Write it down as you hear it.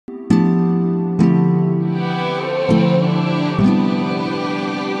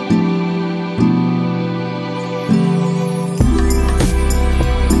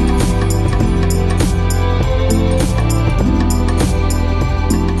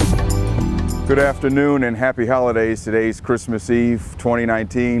Good afternoon and happy holidays. Today's Christmas Eve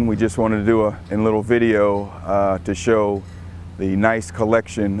 2019. We just wanted to do a little video to show the nice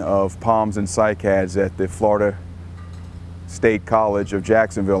collection of palms and cycads at the Florida State College of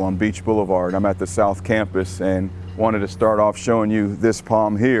Jacksonville on Beach Boulevard. I'm at the South Campus and wanted to start off showing you this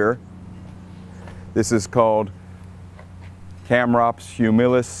palm here. This is called Camrops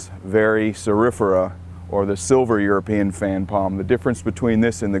humilis cerifera, or the silver European fan palm. The difference between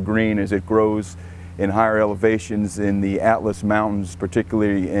this and the green is it grows in higher elevations in the Atlas Mountains,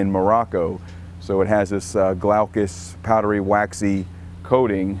 particularly in Morocco. So it has this glaucous, powdery, waxy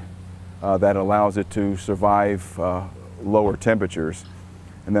coating that allows it to survive lower temperatures.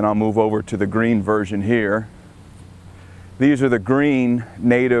 And then I'll move over to the green version here. These are the green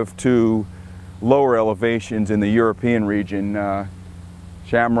native to lower elevations in the European region.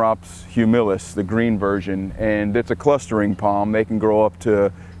 Camrops humilis, the green version, and it's a clustering palm. They can grow up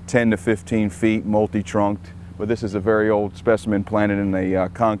to 10 to 15 feet, multi-trunked, but this is a very old specimen planted in a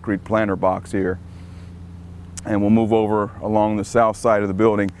concrete planter box here. And we'll move over along the south side of the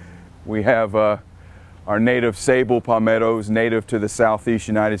building. We have our native sable palmettos, native to the southeast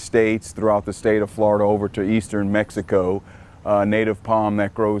United States, throughout the state of Florida over to eastern Mexico. Native palm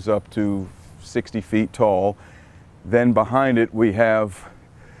that grows up to 60 feet tall. Then behind it we have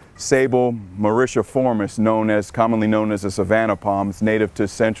Sable mauritiiformis, commonly known as a savanna palm. It's native to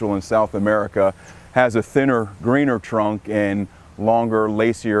Central and South America. Has a thinner, greener trunk and longer,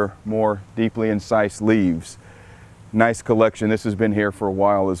 lacier, more deeply incised leaves. Nice collection. This has been here for a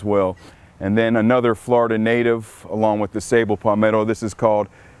while as well. And then another Florida native along with the sable palmetto. This is called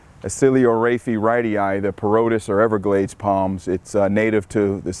Acilioraphis wrightii, the Parotis or Everglades palms. It's native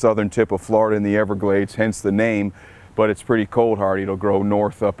to the southern tip of Florida in the Everglades, hence the name. But it's pretty cold hardy. It'll grow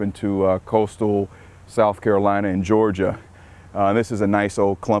north up into coastal South Carolina and Georgia. This is a nice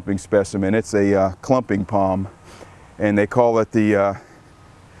old clumping specimen. It's a clumping palm, and they call it the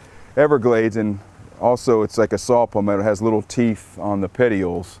Everglades, and also it's like a saw palmetto. It has little teeth on the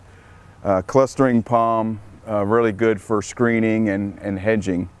petioles. Clustering palm, really good for screening and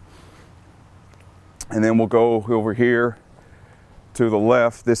hedging. And then we'll go over here to the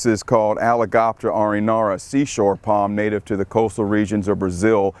left. This is called Alligoptera arenara, seashore palm, native to the coastal regions of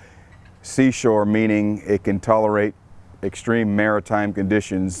Brazil. Seashore meaning it can tolerate extreme maritime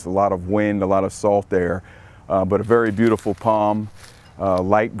conditions, a lot of wind, a lot of salt air, but a very beautiful palm,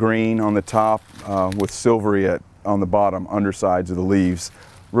 light green on the top with silvery on the bottom, undersides of the leaves.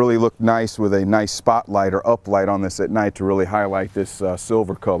 Really look nice with a nice spotlight or uplight on this at night to really highlight this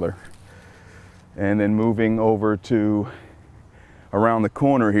silver color. And then moving over to around the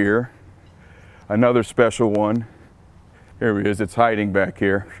corner here, another special one. Here he is, it's hiding back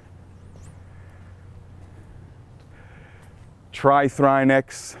here.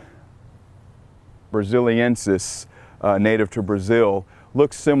 Trithrynex brasiliensis, native to Brazil.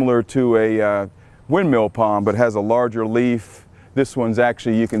 Looks similar to a windmill palm, but has a larger leaf. This one's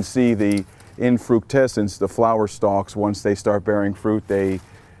actually, you can see the infructescence, the flower stalks. Once they start bearing fruit, they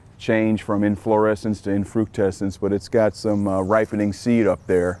change from inflorescence to infructescence, but it's got some ripening seed up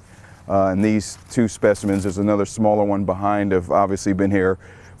there. And these two specimens, there's another smaller one behind, have obviously been here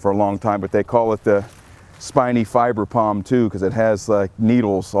for a long time, but they call it the spiny fiber palm too, because it has like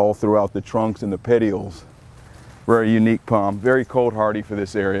needles all throughout the trunks and the petioles. Very unique palm, very cold hardy for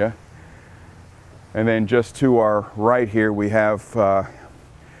this area. And then just to our right here we have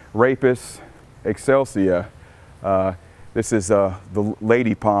Rapis excelsia. This is the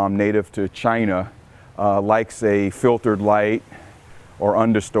lady palm, native to China, likes a filtered light or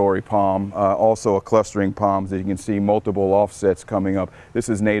understory palm, also a clustering palm, as you can see multiple offsets coming up. This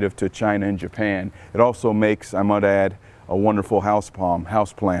is native to China and Japan. It also makes, I might add, a wonderful house palm,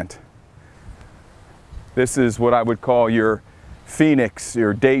 house plant. This is what I would call your Phoenix,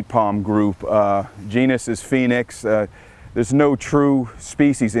 your date palm group. Genus is Phoenix. There's no true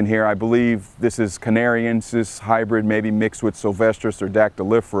species in here. I believe this is Canariensis hybrid, maybe mixed with Sylvestris or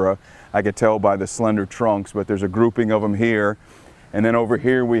Dactylifera. I could tell by the slender trunks, but there's a grouping of them here. And then over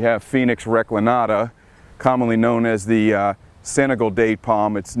here we have Phoenix reclinata, commonly known as the Senegal date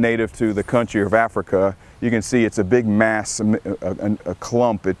palm. It's native to the country of Africa. You can see it's a big mass, a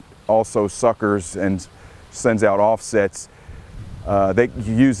clump. It also suckers and sends out offsets. They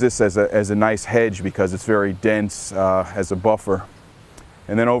use this as a nice hedge because it's very dense as a buffer.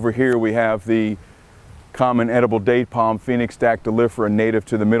 And then over here we have the common edible date palm, Phoenix dactylifera, native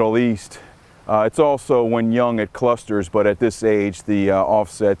to the Middle East. It's also, when young, it clusters, but at this age the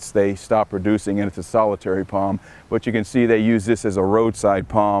offsets, they stop producing and it's a solitary palm. But you can see they use this as a roadside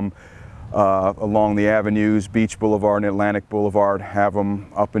palm along the avenues, Beach Boulevard and Atlantic Boulevard, have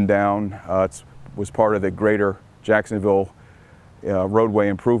them up and down. It was part of the greater Jacksonville roadway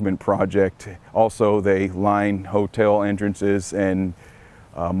improvement project. Also, they line hotel entrances and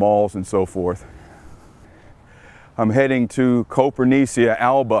malls and so forth. I'm heading to Copernicia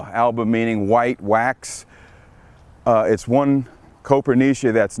alba, alba meaning white wax. It's one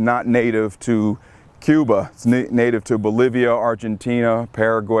Copernicia that's not native to Cuba. It's native to Bolivia, Argentina,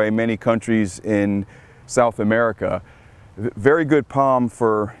 Paraguay, many countries in South America. Very good palm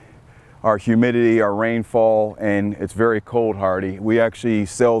for our humidity, our rainfall, and it's very cold hardy. We actually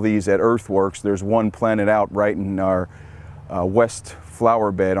sell these at Earthworks. There's one planted out right in our west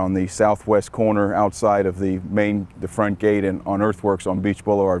flower bed on the southwest corner outside of the front gate and on Earthworks on Beach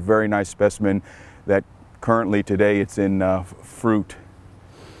Boulevard. Very nice specimen that currently today it's in fruit.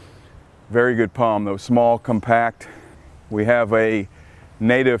 Very good palm though, small, compact. We have a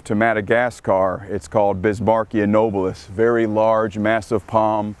native to Madagascar. It's called Bismarckia nobilis. Very large, massive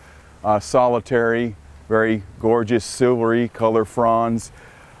palm, solitary, very gorgeous silvery color fronds.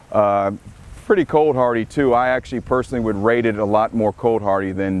 Pretty cold hardy too. I actually personally would rate it a lot more cold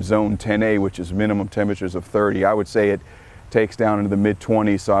hardy than zone 10A, which is minimum temperatures of 30. I would say it takes down into the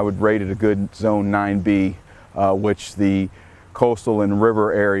mid-20s, so I would rate it a good zone 9B, which the coastal and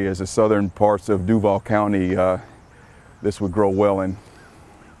river areas, the southern parts of Duval County, this would grow well in.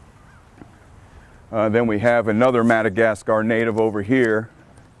 Then we have another Madagascar native over here,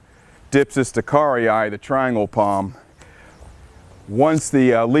 Dipsis dickarii, the triangle palm. Once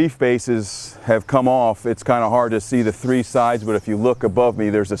the leaf bases have come off, it's kind of hard to see the three sides, but if you look above me,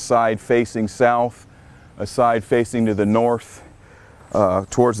 there's a side facing south, a side facing to the north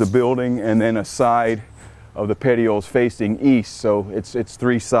towards the building, and then a side of the petioles facing east. So it's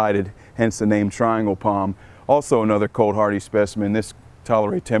three-sided, hence the name triangle palm. Also another cold hardy specimen. This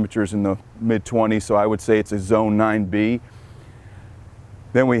tolerates temperatures in the mid-20s, so I would say it's a zone 9B.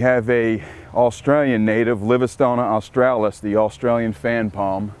 Then we have a Australian native, Livistona australis, the Australian fan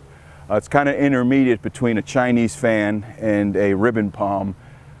palm. It's kind of intermediate between a Chinese fan and a ribbon palm.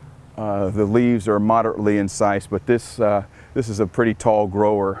 The leaves are moderately incised, but this is a pretty tall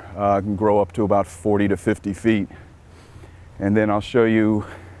grower. Can grow up to about 40 to 50 feet. And then I'll show you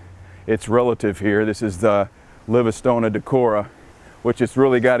its relative here. This is the Livistona decora, which has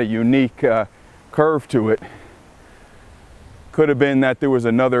really got a unique curve to it. Could have been that there was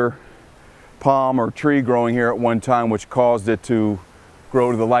another palm or tree growing here at one time which caused it to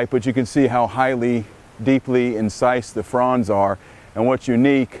grow to the light, but you can see how highly, deeply incised the fronds are. And what's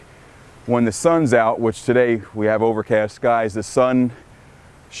unique, when the sun's out, which today we have overcast skies, the sun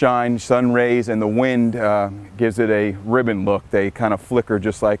shines, sun rays, and the wind gives it a ribbon look. They kind of flicker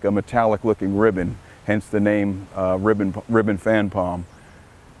just like a metallic looking ribbon, hence the name ribbon fan palm.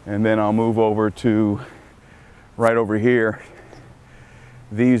 And then I'll move over to right over here.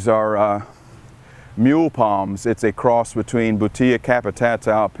 These are mule palms. It's a cross between Butea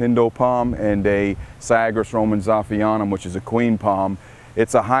capitata, a pindo palm, and a Cyagrus romanzophianum, which is a queen palm.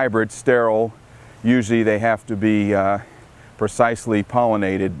 It's a hybrid, sterile. Usually they have to be precisely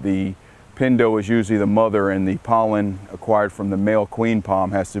pollinated. The pindo is usually the mother, and the pollen acquired from the male queen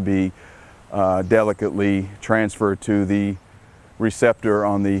palm has to be delicately transferred to the receptor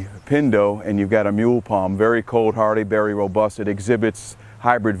on the pindo, and you've got a mule palm. Very cold hardy, very robust. It exhibits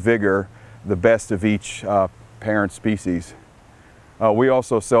hybrid vigor, the best of each parent species. We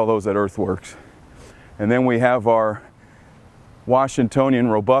also sell those at Earthworks. And then we have our Washingtonian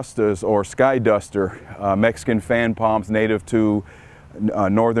robustas, or sky duster, Mexican fan palms native to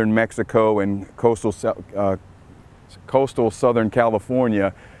northern Mexico and coastal southern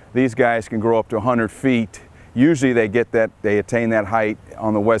California. These guys can grow up to 100 feet. Usually they attain that height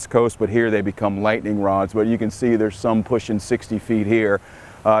on the West Coast, but here they become lightning rods. But you can see there's some pushing 60 feet here.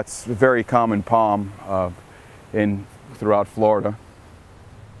 It's a very common palm throughout Florida.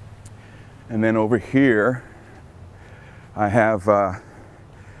 And then over here, I have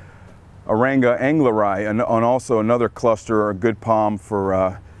Aranga angleri, and also another cluster, a good palm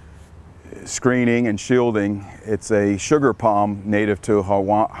for screening and shielding. It's a sugar palm native to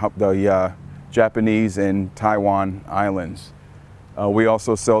the Japanese and Taiwan islands. We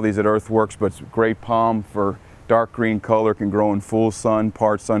also sell these at Earthworks, but it's a great palm for dark green color, can grow in full sun,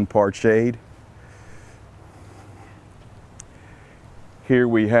 part shade. Here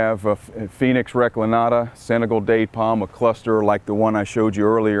we have a Phoenix reclinata, Senegal date palm, a cluster like the one I showed you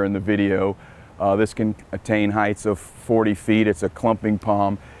earlier in the video. This can attain heights of 40 feet. It's a clumping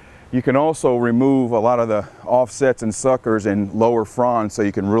palm. You can also remove a lot of the offsets and suckers and lower fronds, so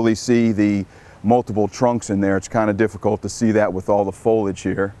you can really see the multiple trunks in there. It's kind of difficult to see that with all the foliage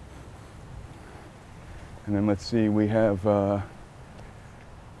here. And then let's see, we have, and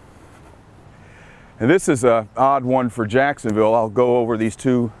this is an odd one for Jacksonville. I'll go over these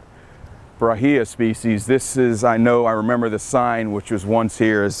two Brahia species. This is, I remember the sign, which was once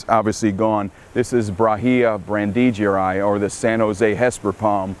here, is obviously gone. This is Brahia brandigii, or the San Jose Hesper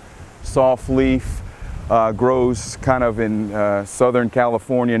palm. Soft leaf, grows kind of in Southern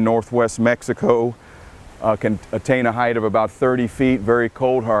California, Northwest Mexico. Can attain a height of about 30 feet, very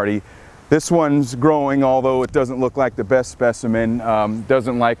cold hardy. This one's growing, although it doesn't look like the best specimen.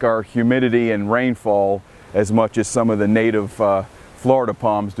 Doesn't like our humidity and rainfall as much as some of the native Florida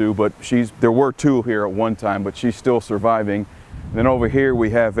palms do, but there were two here at one time, but she's still surviving. And then over here we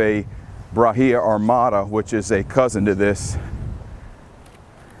have a Brahia armata, which is a cousin to this.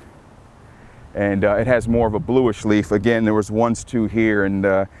 And it has more of a bluish leaf. Again, there was once two here, and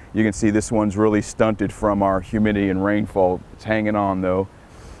you can see this one's really stunted from our humidity and rainfall. It's hanging on though.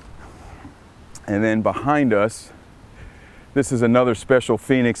 And then behind us, this is another special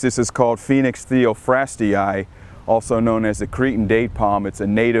phoenix. This is called Phoenix theophrastii, also known as the Cretan date palm. It's a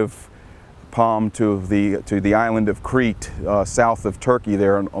native palm to the island of Crete, south of Turkey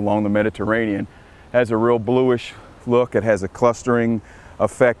there along the Mediterranean. Has a real bluish look. It has a clustering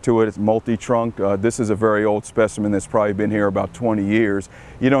effect to it. It's multi-trunk. This is a very old specimen that's probably been here about 20 years.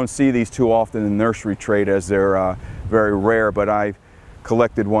 You don't see these too often in nursery trade as they're very rare, but I've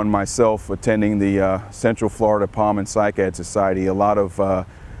collected one myself attending the Central Florida Palm and Cycad Society. A lot of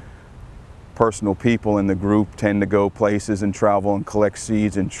personal people in the group tend to go places and travel and collect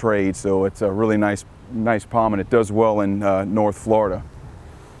seeds and trade, so it's a really nice palm, and it does well in North Florida.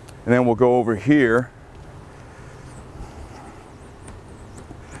 And then we'll go over here.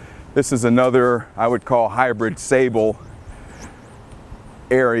 This is another, I would call, hybrid sable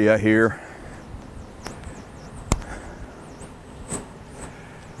area here.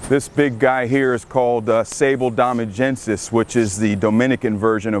 This big guy here is called Sable damigensis, which is the Dominican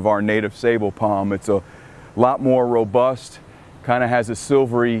version of our native sable palm. It's a lot more robust, kind of has a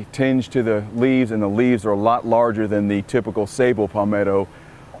silvery tinge to the leaves, and the leaves are a lot larger than the typical sable palmetto.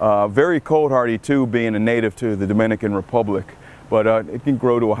 Very cold hardy too, being a native to the Dominican Republic, but it can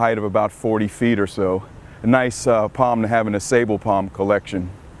grow to a height of about 40 feet or so. A nice palm to have in a sable palm collection.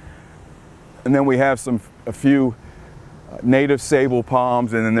 And then we have a few native sable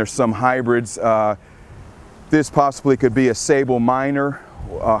palms, and then there's some hybrids. This possibly could be a sable minor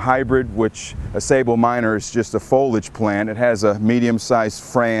hybrid, which a sable minor is just a foliage plant. It has a medium-sized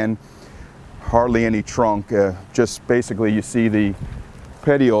fran, hardly any trunk. Just basically you see the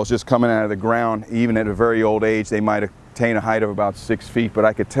petioles just coming out of the ground. Even at a very old age, they might attain a height of about 6 feet, but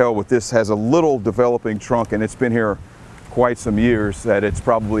I could tell with this has a little developing trunk, and it's been here quite some years, that it's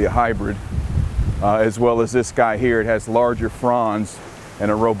probably a hybrid. As well as this guy here. It has larger fronds and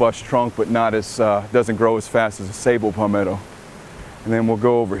a robust trunk, but not as doesn't grow as fast as a sable palmetto. And then we'll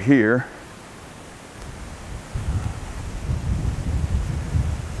go over here.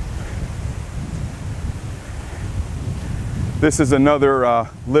 This is another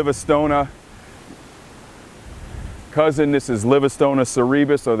Livistona cousin. This is Livistona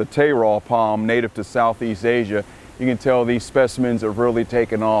cerebus, or the Tehral palm, native to Southeast Asia. You can tell these specimens have really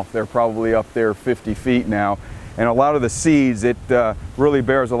taken off. They're probably up there 50 feet now. And a lot of the seeds, it really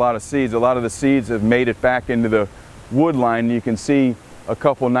bears a lot of seeds. A lot of the seeds have made it back into the wood line. You can see a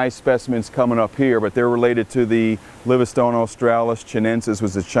couple nice specimens coming up here, but they're related to the Livistona australis chinensis,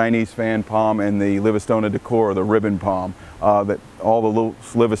 was the Chinese fan palm, and the Livistona decora, the ribbon palm. That all the little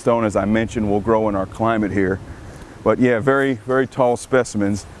Livistonas I mentioned will grow in our climate here. But yeah, very, very tall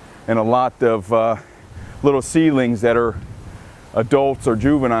specimens, and a lot of little seedlings that are adults or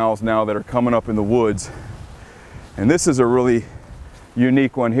juveniles now that are coming up in the woods. And this is a really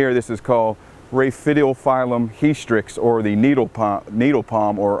unique one here. This is called Raphidiophyllum hystrix, or the needle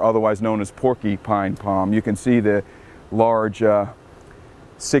palm, or otherwise known as porcupine palm. You can see the large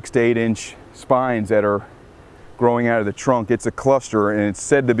 6 to 8 inch spines that are growing out of the trunk. It's a cluster, and it's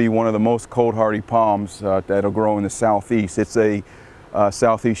said to be one of the most cold hardy palms that'll grow in the southeast. It's a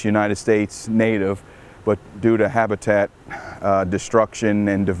southeast United States native, but due to habitat destruction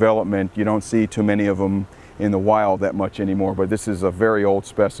and development, you don't see too many of them in the wild that much anymore. But this is a very old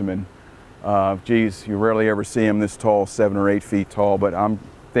specimen. Geez, you rarely ever see them this tall, 7 or 8 feet tall, but I'm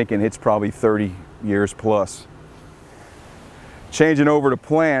thinking it's probably 30 years plus. Changing over to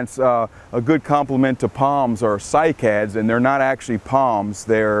plants, a good complement to palms are cycads, and they're not actually palms,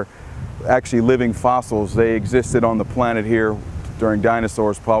 they're actually living fossils. They existed on the planet here during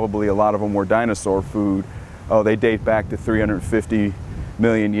dinosaurs. Probably a lot of them were dinosaur food. They date back to 350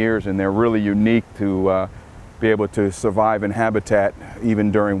 million years, and they're really unique to be able to survive in habitat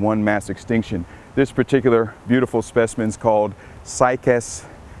even during one mass extinction. This particular beautiful specimen is called Cycas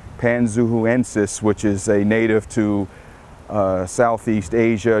panzuhuensis, which is a native to Southeast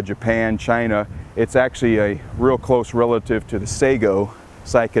Asia, Japan, China. It's actually a real close relative to the sago,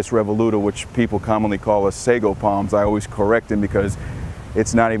 Cycas revoluta, which people commonly call as sago palms. I always correct them because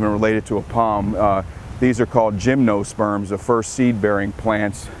it's not even related to a palm. These are called gymnosperms, the first seed-bearing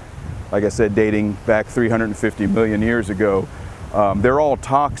plants, like I said, dating back 350 million years ago. They're all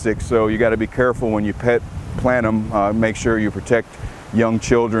toxic, so you got to be careful when you plant them. Make sure you protect young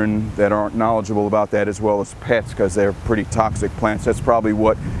children that aren't knowledgeable about that, as well as pets, because they're pretty toxic plants. That's probably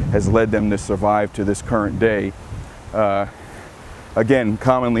what has led them to survive to this current day. Again,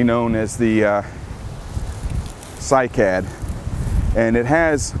 commonly known as the cycad. And it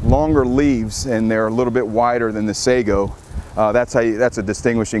has longer leaves, and they're a little bit wider than the sago. That's a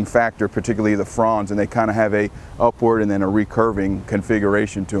distinguishing factor, particularly the fronds, and they kind of have a upward and then a recurving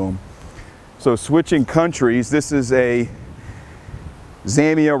configuration to them. So switching countries, this is a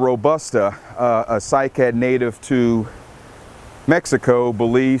Zamia robusta, a cycad native to Mexico,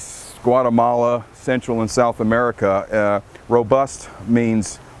 Belize, Guatemala, Central and South America. Robust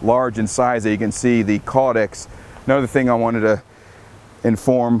means large in size. You can see the caudex. Another thing I wanted to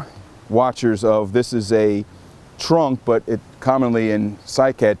inform watchers of, this is a trunk, but it commonly in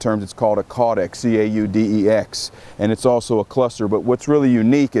cycad terms it's called a caudex, C-A-U-D-E-X, and it's also a cluster. But what's really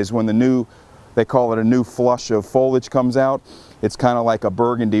unique is when they call it a new flush of foliage comes out, it's kind of like a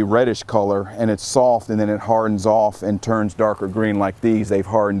burgundy reddish color, and it's soft, and then it hardens off and turns darker green like these. They've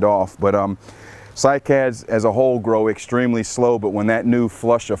hardened off. But cycads as a whole grow extremely slow, but when that new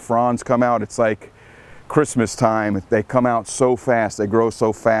flush of fronds come out, it's like Christmas time. They come out so fast, they grow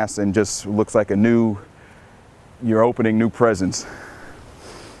so fast, and just looks like you're opening new presents.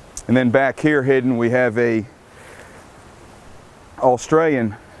 And then back here hidden we have a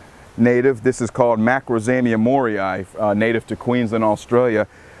Australian native. This is called Macrozamia morii, native to Queensland, Australia.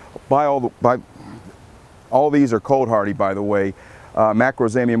 All these are cold hardy, by the way.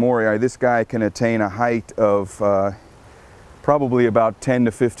 Macrozamia morii, this guy can attain a height of probably about 10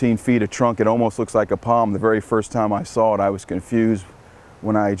 to 15 feet of trunk. It almost looks like a palm. The very first time I saw it, I was confused.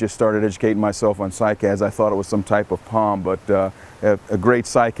 When I just started educating myself on cycads, I thought it was some type of palm, but a great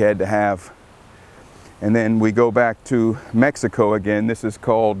cycad to have. And then we go back to Mexico again. This is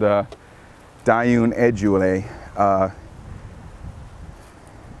called Dayun edule.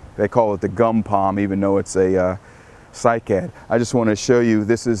 They call it the gum palm, even though it's a cycad. I just want to show you,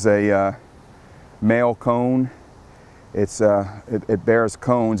 this is a male cone. It bears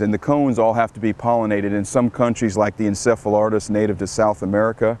cones, and the cones all have to be pollinated. In some countries, like the Encephalartus native to South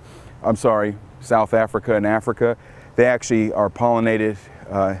Africa and Africa, they actually are pollinated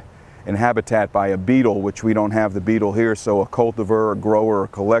in habitat by a beetle, which we don't have the beetle here. So a cultivar, a grower, a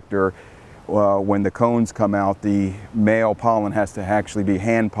collector, when the cones come out, the male pollen has to actually be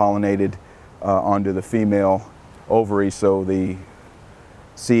hand pollinated onto the female ovary, so the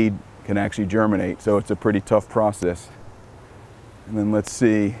seed can actually germinate. So it's a pretty tough process. And then let's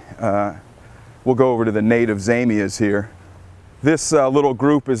see, we'll go over to the native Zamias here. This little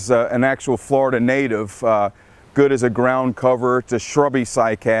group is an actual Florida native, good as a ground cover. It's a shrubby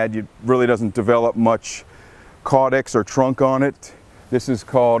cycad. It really doesn't develop much caudex or trunk on it. This is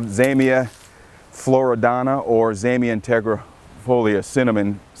called Zamia floridana or Zamia integrifolia,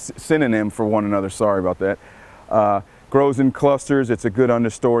 synonym for one another, sorry about that. Grows in clusters. It's a good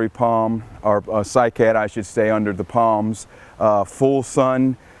understory palm, or cycad I should say, under the palms. Full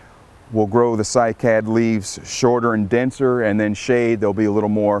sun will grow the cycad leaves shorter and denser, and then shade they'll be a little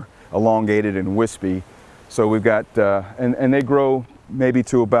more elongated and wispy. So we've got, and they grow maybe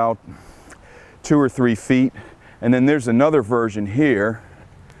to about 2 or 3 feet. And then there's another version here.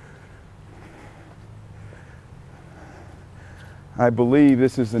 I believe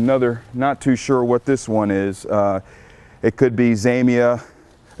this is another, not too sure what this one is. It could be Zamia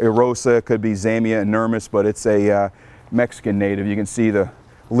erosa, it could be Zamia inermis, but it's a Mexican native. You can see the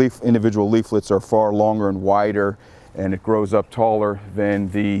individual leaflets are far longer and wider, and it grows up taller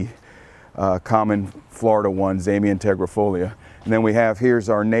than the common Florida one, Zamia integrifolia. And then we have, here's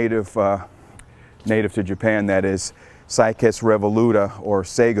our native to Japan, that is Cycas revoluta or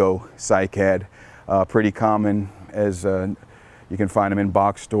sago cycad. Pretty common, as you can find them in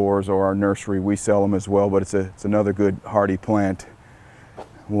box stores or our nursery. We sell them as well, but it's another good hardy plant.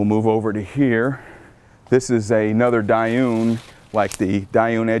 We'll move over to here. This is another Dayun, like the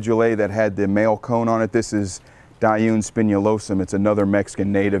Dayun edule that had the male cone on it. This is Dayun spinulosum. It's another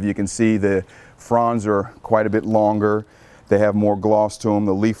Mexican native. You can see the fronds are quite a bit longer. They have more gloss to them.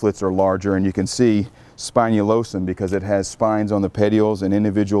 The leaflets are larger, and you can see spinulosum because it has spines on the petioles and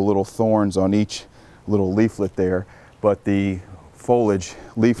individual little thorns on each little leaflet there, but the foliage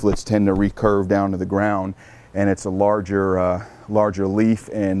leaflets tend to recurve down to the ground, and it's a larger leaf,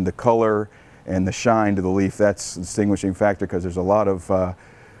 and the color and the shine to the leaf, that's the distinguishing factor, because there's a lot of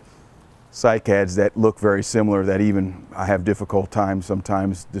cycads that look very similar that even I have difficult time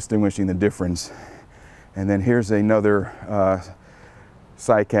sometimes distinguishing the difference. And then here's another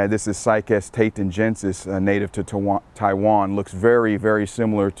cycad. This is Cycas tatengensis, native to Taiwan. Looks very, very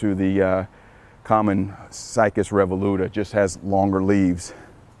similar to the common Cycas revoluta, just has longer leaves.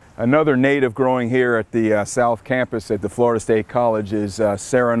 Another native growing here at the South Campus at the Florida State College is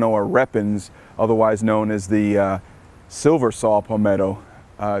Serenoa repens, otherwise known as the silver saw palmetto.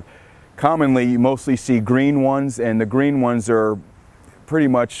 Commonly, you mostly see green ones, and the green ones are pretty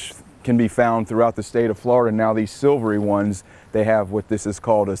much can be found throughout the state of Florida. Now these silvery ones, they have what this is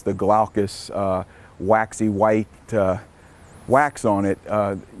called as the glaucous, waxy white wax on it.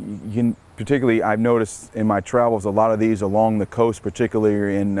 Particularly, I've noticed in my travels, a lot of these along the coast,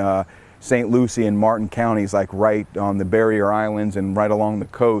 particularly in St. Lucie and Martin counties, like right on the barrier islands and right along the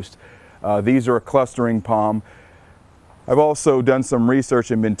coast. These are a clustering palm. I've also done some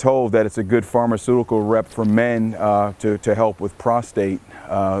research and been told that it's a good pharmaceutical rep for men to help with prostate.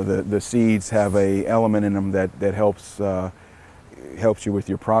 The seeds have an element in them that helps you with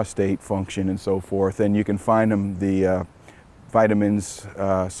your prostate function and so forth. And you can find them, the vitamins,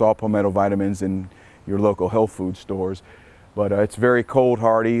 saw palmetto vitamins, in your local health food stores. But it's very cold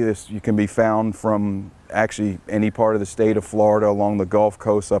hardy. You can be found from actually any part of the state of Florida, along the Gulf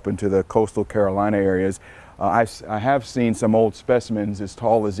Coast up into the coastal Carolina areas. I have seen some old specimens as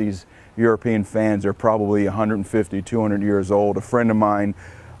tall as these European fans. They're probably 150, 200 years old. A friend of mine,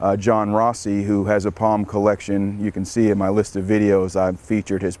 John Rossi, who has a palm collection, you can see in my list of videos, I've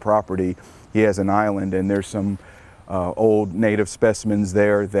featured his property. He has an island, and there's some old native specimens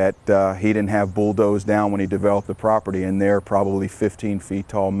there that he didn't have bulldozed down when he developed the property, and they're probably 15 feet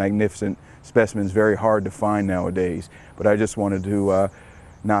tall, magnificent specimens, very hard to find nowadays. But I just wanted to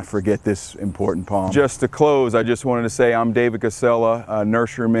not forget this important palm. Just to close, I just wanted to say I'm David Casella, a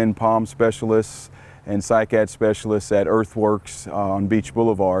nurseryman, palm specialist, and cycad specialist at Earthworks on Beach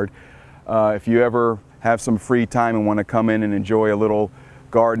Boulevard. If you ever have some free time and want to come in and enjoy a little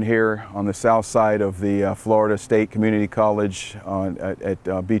garden here on the south side of the Florida State Community College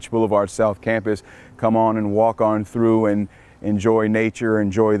at Beach Boulevard South Campus, come on and walk on through and enjoy nature,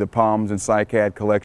 enjoy the palms and cycad collection.